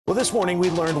Well, this morning we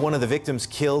learned one of the victims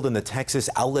killed in the Texas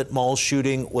outlet mall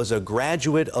shooting was a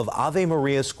graduate of Ave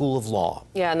Maria School of Law.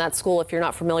 Yeah, and that school, if you're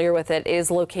not familiar with it, is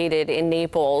located in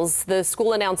Naples. The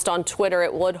school announced on Twitter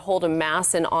it would hold a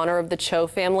mass in honor of the Cho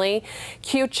family.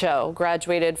 Kyu Cho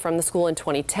graduated from the school in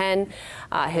 2010.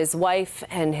 His wife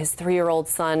and his 3-year-old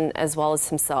son, as well as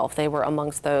himself, they were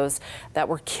amongst those that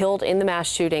were killed in the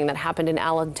mass shooting that happened in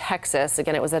Allen, Texas.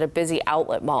 Again, it was at a busy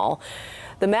outlet mall.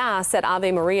 The mass at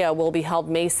Ave Maria will be held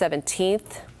May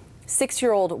 17th.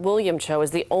 6-year-old William Cho is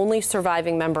the only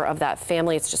surviving member of that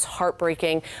family. It's just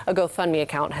heartbreaking. A GoFundMe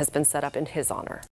account has been set up in his honor.